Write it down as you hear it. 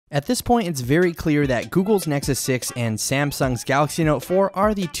At this point, it's very clear that Google's Nexus 6 and Samsung's Galaxy Note 4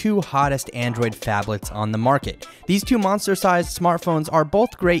 are the two hottest Android phablets on the market. These two monster-sized smartphones are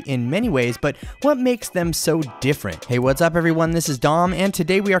both great in many ways, but what makes them so different? Hey, what's up everyone? This is Dom, and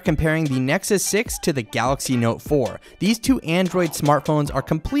today we are comparing the Nexus 6 to the Galaxy Note 4. These two Android smartphones are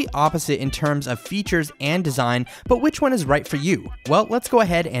complete opposite in terms of features and design, but which one is right for you? Well, let's go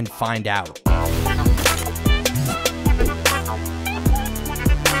ahead and find out.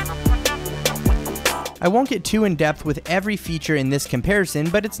 I won't get too in-depth with every feature in this comparison,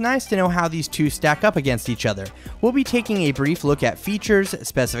 but it's nice to know how these two stack up against each other. We'll be taking a brief look at features,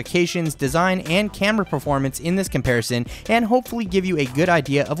 specifications, design, and camera performance in this comparison, and hopefully give you a good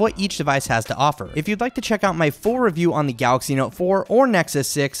idea of what each device has to offer. If you'd like to check out my full review on the Galaxy Note 4 or Nexus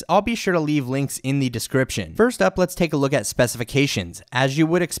 6, I'll be sure to leave links in the description. First up, let's take a look at specifications. As you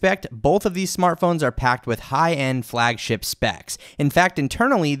would expect, both of these smartphones are packed with high-end flagship specs. In fact,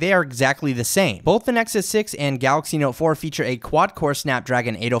 internally, they are exactly the same. Both the Nexus 6 and Galaxy Note 4 feature a quad-core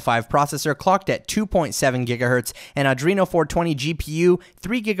Snapdragon 805 processor clocked at 2.7 GHz, an Adreno 420 GPU,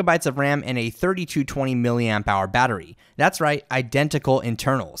 3 GB of RAM, and a 3220 mAh battery. That's right, identical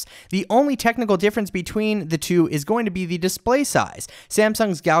internals. The only technical difference between the two is going to be the display size.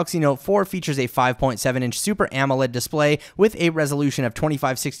 Samsung's Galaxy Note 4 features a 5.7-inch Super AMOLED display with a resolution of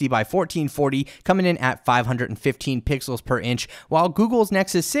 2560 by 1440, coming in at 515 pixels per inch, while Google's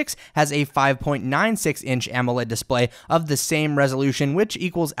Nexus 6 has a 5.96-inch AMOLED display of the same resolution, which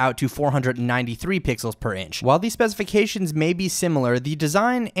equals out to 493 pixels per inch. While these specifications may be similar, the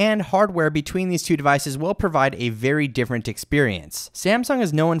design and hardware between these two devices will provide a very different experience. Samsung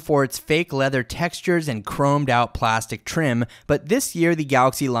is known for its fake leather textures and chromed out plastic trim, but this year the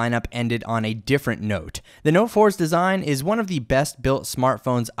Galaxy lineup ended on a different note. The Note 4's design is one of the best built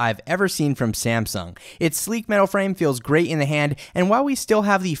smartphones I've ever seen from Samsung. Its sleek metal frame feels great in the hand, and while we still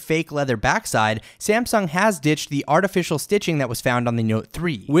have the fake leather backside, Samsung has ditched the artificial stitching that was found on the Note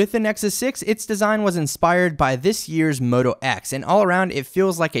 3. With the Nexus 6, its design was inspired by this year's Moto X, and all around it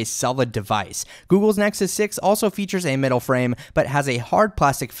feels like a solid device. Google's Nexus 6 also features a metal frame, but has a hard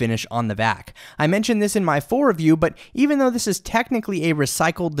plastic finish on the back. I mentioned this in my full review, but even though this is technically a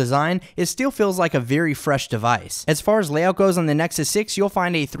recycled design, it still feels like a very fresh device. As far as layout goes on the Nexus 6, you'll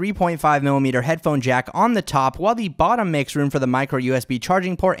find a 3.5mm headphone jack on the top, while the bottom makes room for the micro USB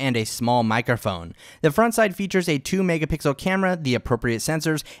charging port and a small microphone. The front side features a 2-megapixel camera, the appropriate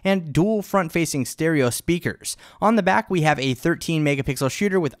sensors, and dual front-facing stereo speakers. On the back, we have a 13-megapixel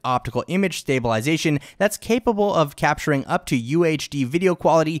shooter with optical image stabilization that's capable of capturing up to UHD video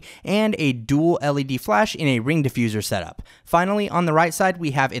quality, and a dual LED flash in a ring diffuser setup. Finally, on the right side,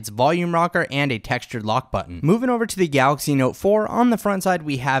 we have its volume rocker and a textured lock button. Moving over to the Galaxy Note 4, on the front side,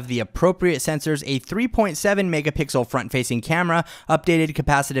 we have the appropriate sensors, a 3.7-megapixel front-facing camera, updated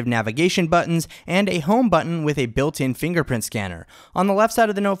capacitive navigation buttons, and a home button with a built-in fingerprint scanner. On the left side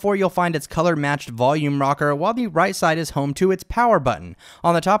of the Note 4, you'll find its color-matched volume rocker, while the right side is home to its power button.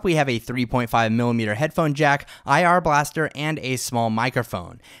 On the top, we have a 3.5mm headphone jack, IR blaster, and a small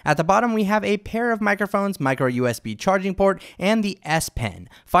microphone. At the bottom, we have a pair of microphones, micro USB charging port, and the S Pen.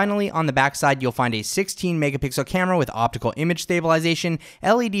 Finally, on the back side, you'll find a 16-megapixel camera with optical image stabilization,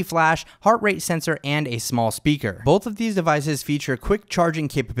 LED flash, heart rate sensor, and a small speaker. Both of these devices feature quick charging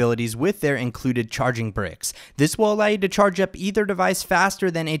capabilities with their included charging bricks. This will allow you to charge up either device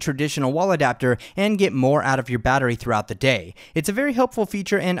faster than a traditional wall adapter and get more out of your battery throughout the day. It's a very helpful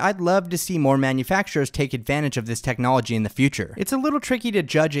feature, and I'd love to see more manufacturers take advantage of this technology in the future. It's a little tricky to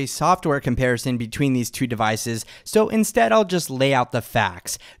judge a software comparison between these two devices, so instead I'll just lay out the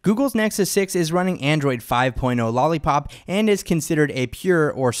facts. Google's Nexus 6 is running Android 5.0 Lollipop and is considered a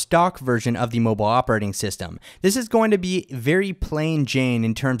pure or stock version of the mobile operating system. This is going to be very plain Jane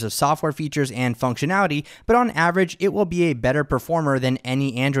in terms of software features and functionality, but on average it will be a better performer than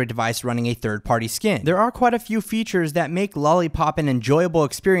any Android device running a third-party skin. There are quite a few features that make Lollipop an enjoyable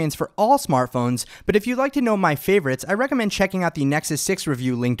experience for all smartphones, but if you'd like to know my favorites, I recommend checking out the Nexus 6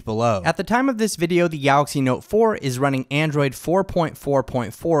 review linked below. At the time of this video, the Galaxy Note 4 is running Android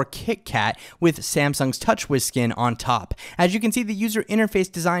 4.4.4 KitKat with Samsung's TouchWiz skin on top. As you can see, the user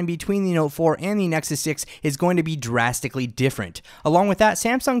interface design between the Note 4 and the Nexus 6 is going to be drastically different. Along with that,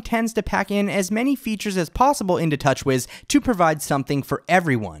 Samsung tends to pack in as many features as possible into TouchWiz to provide something for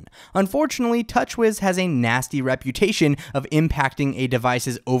everyone. Unfortunately, TouchWiz has a nasty reputation of impacting a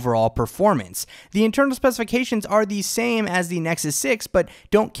device's overall performance. The internal specifications are the same as the Nexus 6, but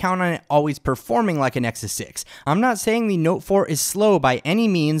don't count on it always performing like a Nexus 6. I'm not saying the Note 4 is slow by any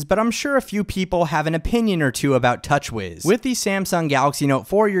means, but I'm sure a few people have an opinion or two about TouchWiz. With the Samsung Galaxy Note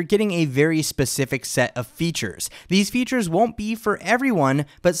 4, you're getting a very specific set of features. These features won't be for everyone,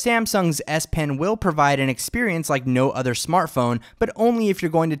 but Samsung's S Pen will provide an experience like no other smartphone, but only if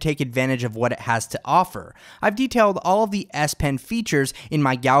you're going to take advantage of what it has to offer. I've detailed all of the S Pen features in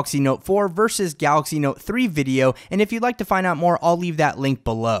my Galaxy Note 4 versus Galaxy Note 3 video, and if you'd like to find out more, I'll leave that link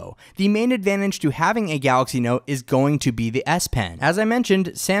below. The main advantage to having a Galaxy Note is going to be the S Pen. As I mentioned,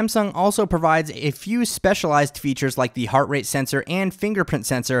 Samsung also provides a few specialized features like the heart rate sensor and fingerprint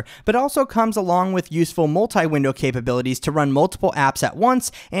sensor, but also comes along with useful multi-window capabilities to run multiple apps at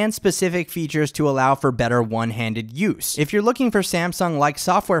once and specific features to allow for better one-handed use. If you're looking for Samsung-like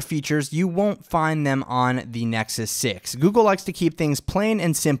software features, you won't find them on the Nexus 6. Google likes to keep things plain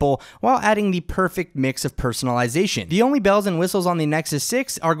and simple while adding the perfect mix of personalization. The only bells and whistles on the Nexus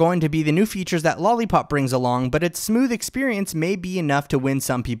 6 are going to be the new features that Lollipop brings along, but its smooth experience may be enough to win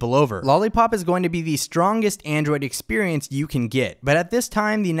some people over. Lollipop is going to be the strongest Android experience you can get, but at this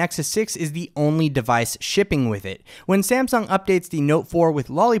time, the Nexus 6 is the only device shipping with it. When Samsung updates the Note 4 with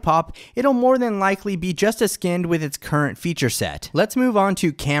Lollipop, it'll more than likely be just as skinned with its current feature set. Let's move on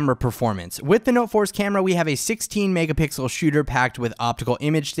to camera performance. With the Note 4's camera, we have a 16 megapixel shooter packed with optical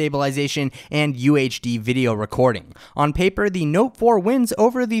image stabilization and UHD video recording. On paper, the Note 4 wins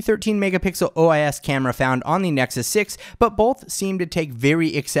over the 13 megapixel OIS camera found on the Nexus 6, but both seem to take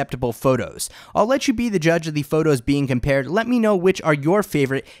very acceptable photos. I'll let you be the judge of the photos being compared. Let me know which are your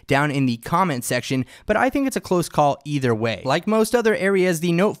favorite down in the comment section, but I think it's a close call either way. Like most other areas,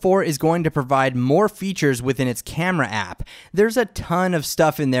 the Note 4 is going to provide more features within its camera app. There's a ton of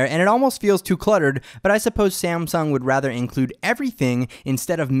stuff in there and it almost feels too cluttered, but I suppose Samsung would rather include everything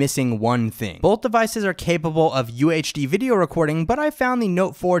instead of missing one thing. Both devices are capable of UHD video recording, but I found the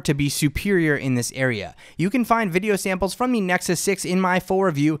Note 4 to be superior in this area. You can find video samples from the Nexus 6 in my full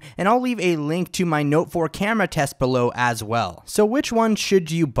review, and I'll leave a link to my Note 4 camera test below as well. So which one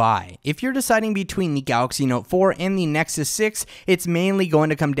should you buy? If you're deciding between the Galaxy Note 4 and the Nexus 6, it's mainly going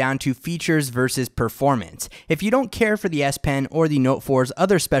to come down to features versus performance. If you don't care for the S Pen or the Note 4's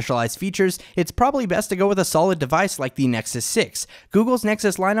other specialized features, it's probably best to go with a solid device like the Nexus 6. Google's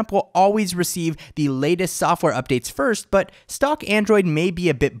Nexus lineup will always receive the latest software updates first, but stock Android may be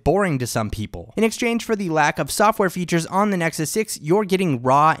a bit boring to some people. In exchange for the lack of software features on the Nexus 6, you're getting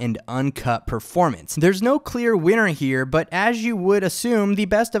raw and uncut performance. There's no clear winner here, but as you would assume, the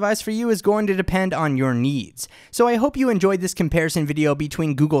best device for you is going to depend on your needs. So I hope you enjoyed this comparison video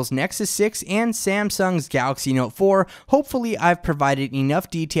between Google's Nexus 6 and Samsung's Galaxy Note 4. Hopefully I've provided enough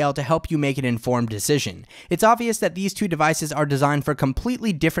detail to help you make an informed decision. It's obvious that these two devices are designed for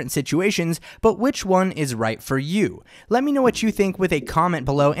completely different situations, but which one is right for you? Let me know what you think with a comment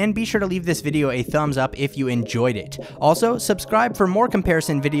below, and be sure to leave this video a thumbs up if you enjoyed it. Also, subscribe for more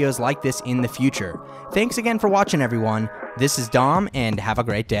comparison videos like this in the future. Thanks again for watching, everyone. This is Dom, and have a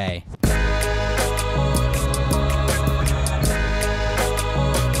great day.